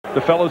The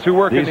fellows who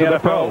work in the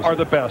NFL are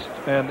the best,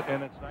 and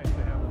it's nice to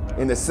have them.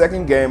 In the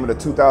second game of the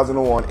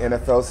 2001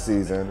 NFL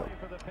season,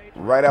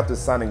 right after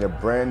signing a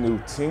brand new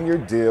 10-year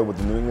deal with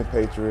the New England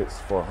Patriots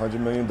for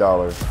 $100 million,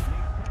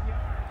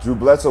 Drew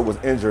Bledsoe was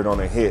injured on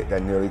a hit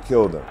that nearly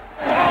killed him.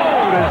 Oh,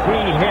 does he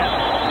hit?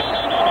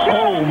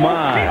 Oh,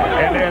 my.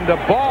 And the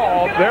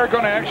ball, they're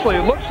going to actually,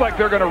 it looks like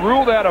they're going to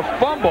rule that a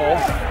fumble.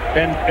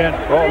 And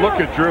oh, look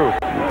at Drew.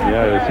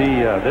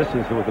 Yeah, this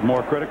is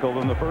more critical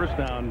than the first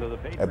down to the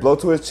Patriots. A blow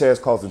to his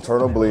chest caused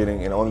internal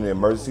bleeding, and only an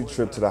emergency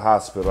trip to the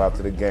hospital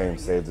after the game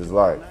saved his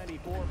life.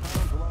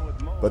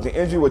 But the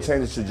injury would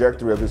change the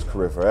trajectory of his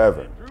career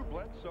forever.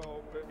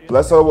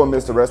 Bledsoe will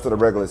miss the rest of the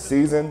regular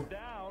season,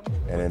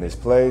 and in his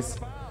place,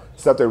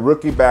 stepped a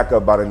rookie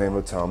backup by the name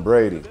of Tom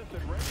Brady.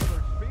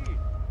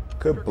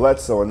 Could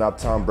Bledsoe and not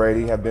Tom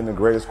Brady have been the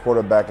greatest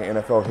quarterback in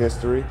NFL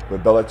history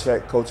with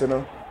Belichick coaching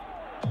him?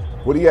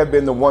 Would he have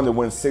been the one to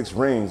win 6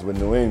 rings with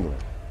New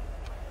England?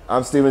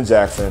 I'm Steven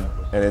Jackson,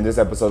 and in this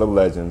episode of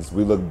Legends,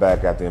 we look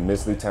back at the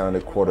immensely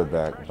talented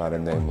quarterback by the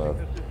name of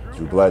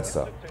Drew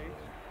Bledsoe,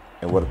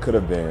 and what it could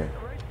have been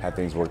had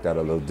things worked out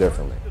a little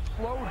differently.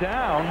 Slow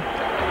down,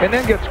 and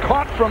then gets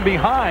caught from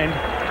behind.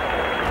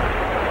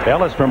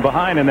 Ellis from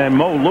behind, and then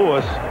Mo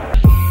Lewis.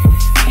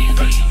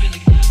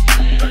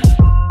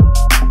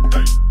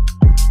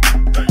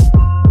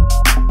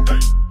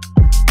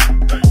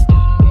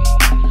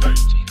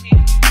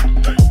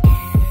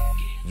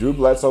 Drew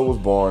Bledsoe was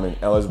born in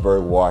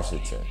Ellisburg,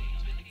 Washington,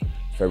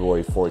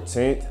 February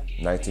 14th,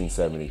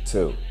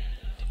 1972,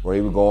 where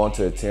he would go on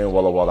to attend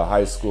Walla Walla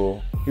High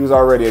School. He was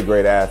already a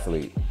great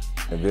athlete,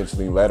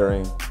 eventually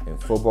lettering in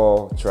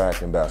football,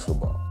 track, and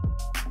basketball.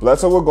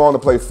 Bledsoe would go on to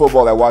play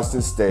football at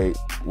Washington State,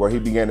 where he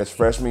began his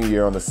freshman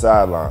year on the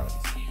sidelines.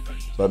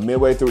 But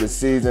midway through the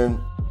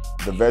season,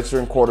 the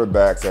veteran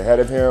quarterbacks ahead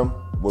of him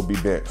would be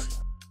benched.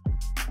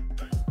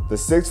 The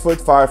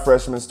 6'5"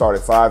 freshman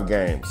started 5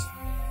 games,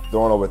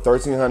 throwing over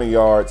 1,300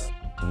 yards,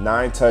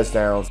 9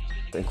 touchdowns,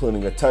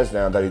 including a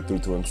touchdown that he threw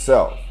to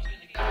himself.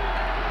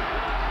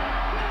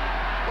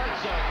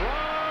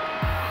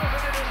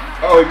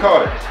 Oh, he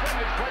caught it.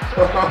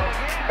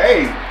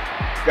 Hey,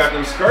 got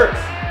them skirts.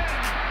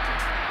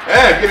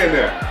 Hey, get in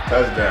there.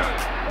 Touchdown.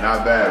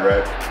 Not bad,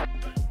 right?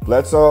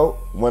 Bledsoe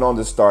went on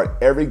to start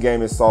every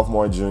game his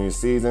sophomore and junior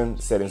season,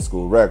 setting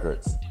school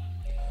records.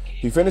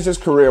 He finished his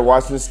career at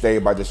Washington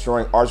State by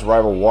destroying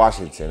arch-rival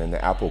Washington in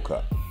the Apple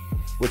Cup,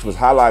 which was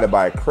highlighted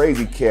by a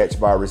crazy catch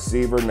by a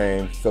receiver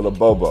named Philip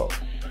Bobo.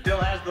 Still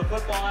has the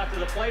football after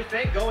the play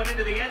fake, going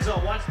into the end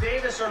zone. Wants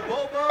Davis or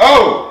Bobo.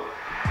 Oh!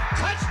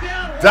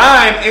 Touchdown!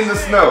 Dime in the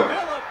snow.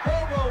 Philip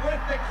Bobo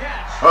with the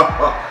catch.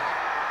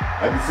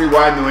 I can see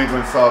why New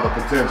England saw the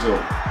potential.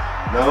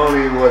 Not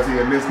only was he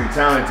immensely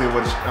talented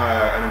with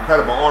an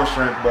incredible arm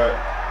strength, but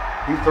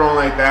he's thrown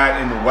like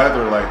that in the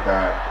weather like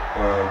that.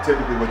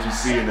 Typically what you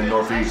see in the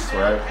Northeast,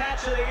 right?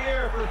 Catch of the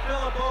year for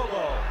Philip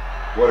Bobo.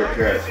 What a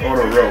catch, on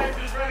a rope.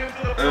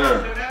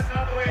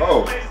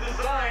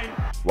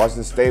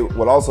 Washington State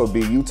would also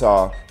beat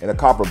Utah in the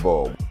Copper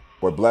Bowl,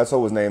 where Bledsoe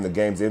was named the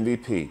game's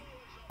MVP.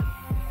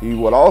 He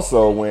would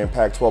also win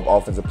Pac-12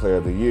 Offensive Player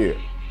of the Year.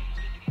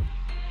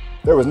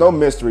 There was no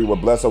mystery where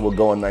Bledsoe would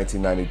go in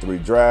 1993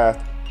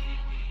 draft.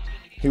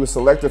 He was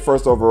selected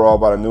first overall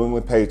by the New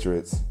England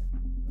Patriots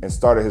and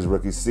started his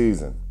rookie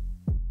season.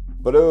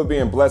 But it would be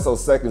in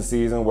Bledsoe's second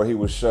season where he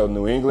would show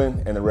New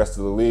England and the rest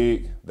of the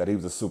league that he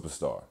was a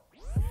superstar.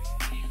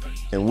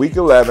 In Week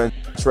 11,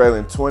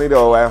 trailing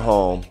 20-0 at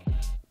home,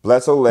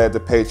 Bledsoe led the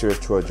Patriots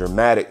to a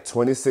dramatic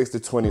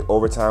 26-20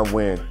 overtime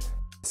win,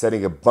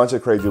 setting a bunch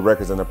of crazy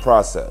records in the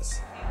process.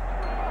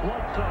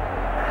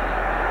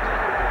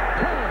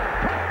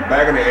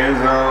 Back in the end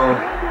zone,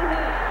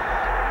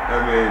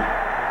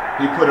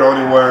 he put it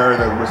anywhere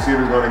the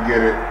receiver's going to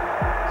get it.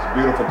 It's a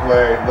beautiful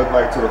play. Looked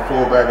like to the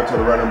fullback or to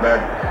the running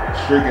back,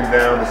 streaking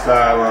down the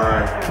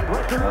sideline.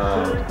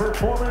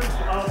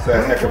 It's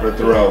a heck of a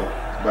throw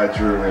by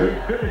Drew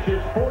here. He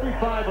finishes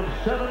 45 of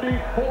 70,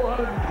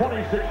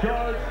 426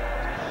 yards,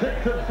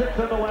 6 of 6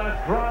 on the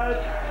last drive.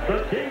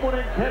 The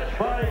game-winning catch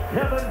by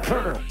Kevin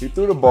Turner. He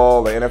threw the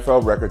ball the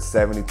NFL record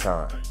 70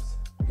 times.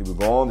 He would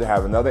go on to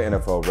have another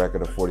NFL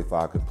record of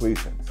 45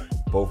 completions.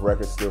 Both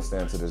records still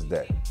stand to this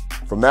day.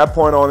 From that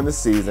point on in the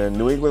season,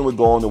 New England would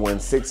go on to win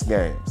 6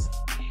 games,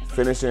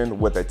 finishing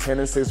with a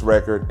 10-6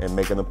 record and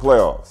making the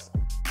playoffs.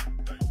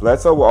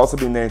 Bledsoe will also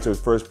be named to his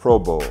first Pro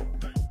Bowl,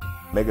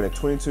 making a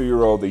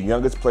 22-year-old the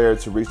youngest player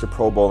to reach the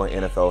Pro Bowl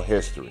in NFL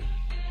history.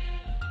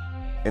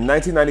 In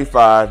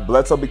 1995,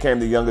 Bledsoe became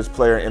the youngest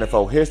player in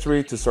NFL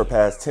history to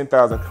surpass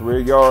 10,000 career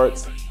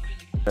yards,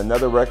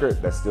 another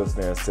record that still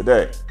stands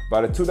today.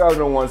 By the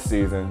 2001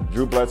 season,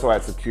 Drew Bledsoe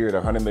had secured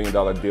a $100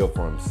 million deal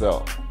for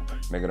himself,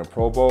 making a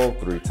Pro Bowl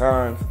 3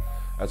 times,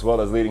 as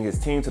well as leading his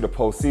team to the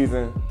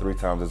postseason 3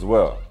 times as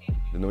well.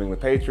 The New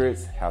England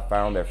Patriots have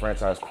found their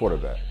franchise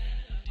quarterback.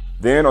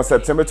 Then on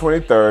September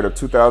 23rd of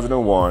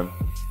 2001,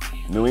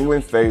 New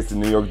England faced the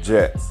New York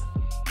Jets.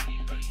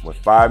 With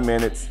 5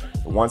 minutes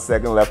and 1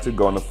 second left to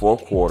go in the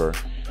fourth quarter,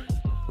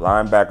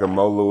 linebacker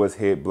Mo Lewis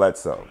hit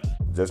Bledsoe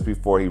just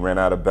before he ran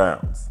out of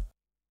bounds.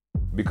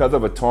 Because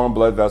of a torn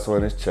blood vessel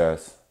in his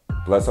chest,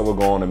 Bledsoe would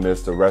go on to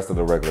miss the rest of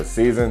the regular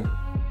season,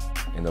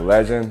 and the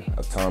legend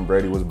of Tom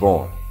Brady was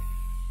born.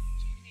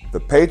 The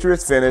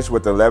Patriots finished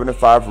with an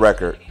 11-5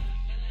 record,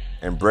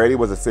 and Brady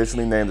was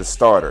officially named the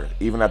starter,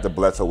 even after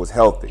Bledsoe was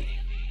healthy.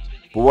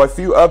 But what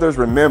few others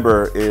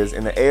remember is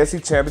in the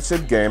AFC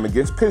Championship game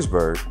against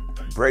Pittsburgh,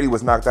 Brady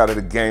was knocked out of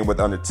the game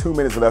with under 2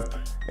 minutes left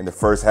in the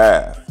first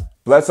half.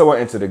 Bledsoe went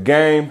into the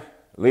game,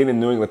 leading the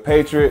New England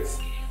Patriots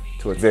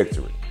to a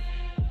victory.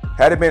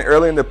 Had it been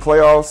early in the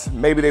playoffs,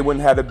 maybe they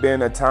wouldn't have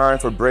been a time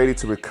for Brady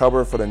to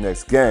recover for the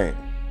next game.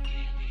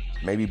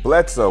 Maybe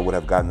Bledsoe would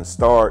have gotten the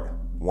start,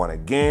 won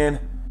again.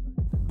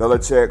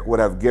 Belichick would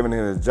have given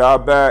him his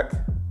job back,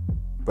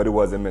 but it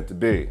wasn't meant to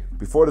be.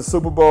 Before the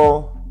Super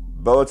Bowl,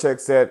 Belichick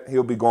said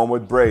he'll be going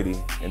with Brady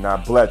and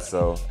not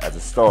Bledsoe as a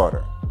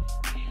starter.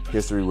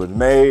 History was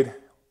made.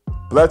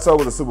 Bledsoe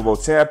was a Super Bowl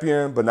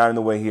champion, but not in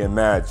the way he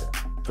imagined.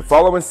 The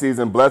following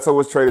season, Bledsoe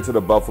was traded to the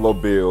Buffalo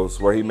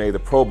Bills, where he made the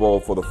Pro Bowl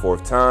for the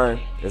 4th time.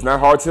 It's not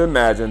hard to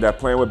imagine that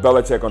playing with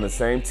Belichick on the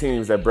same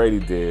teams that Brady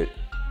did,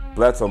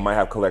 Bledsoe might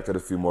have collected a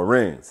few more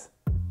rings.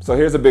 So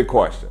here's a big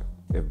question.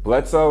 If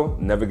Bledsoe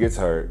never gets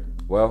hurt,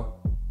 well,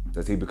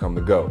 does he become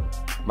the GOAT?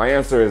 My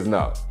answer is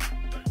no.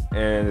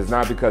 And it's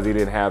not because he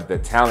didn't have the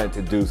talent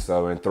to do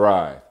so and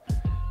thrive.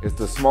 It's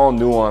the small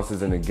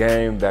nuances in the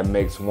game that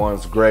makes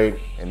ones great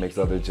and makes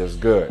others just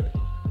good.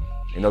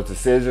 In those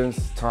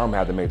decisions, Tom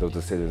had to make those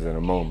decisions in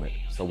a moment,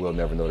 so we'll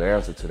never know the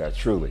answer to that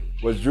truly.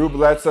 Was Drew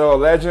Bledsoe a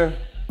legend?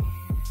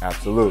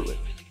 Absolutely.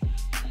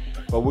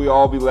 But we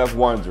all be left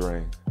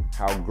wondering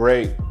how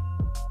great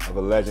of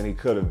a legend he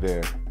could have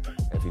been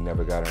if he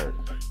never got hurt.